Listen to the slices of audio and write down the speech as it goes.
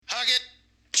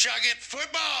Chug it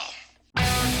football.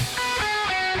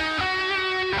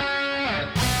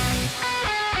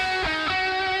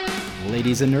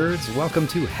 Ladies and nerds, welcome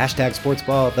to Hashtag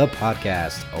Sportsball, the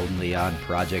podcast, only on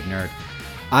Project Nerd.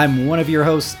 I'm one of your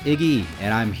hosts, Iggy,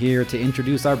 and I'm here to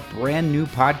introduce our brand new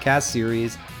podcast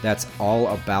series that's all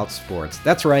about sports.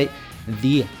 That's right,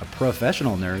 the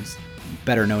professional nerds,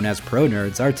 better known as pro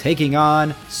nerds, are taking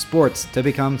on sports to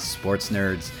become sports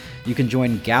nerds. You can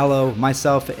join Gallo,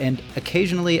 myself, and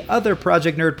occasionally other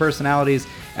Project Nerd personalities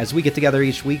as we get together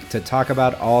each week to talk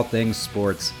about all things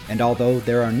sports. And although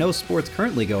there are no sports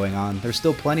currently going on, there's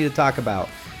still plenty to talk about,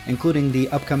 including the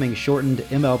upcoming shortened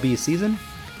MLB season,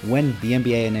 when the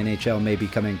NBA and NHL may be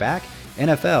coming back,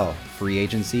 NFL, free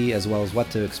agency, as well as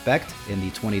what to expect in the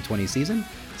 2020 season,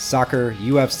 soccer,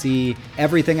 UFC,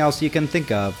 everything else you can think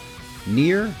of,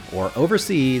 near or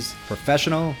overseas,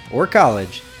 professional or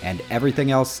college, and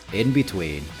everything else in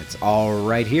between. It's all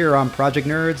right here on Project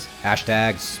Nerds,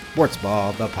 hashtag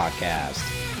Sportsball, the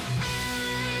podcast.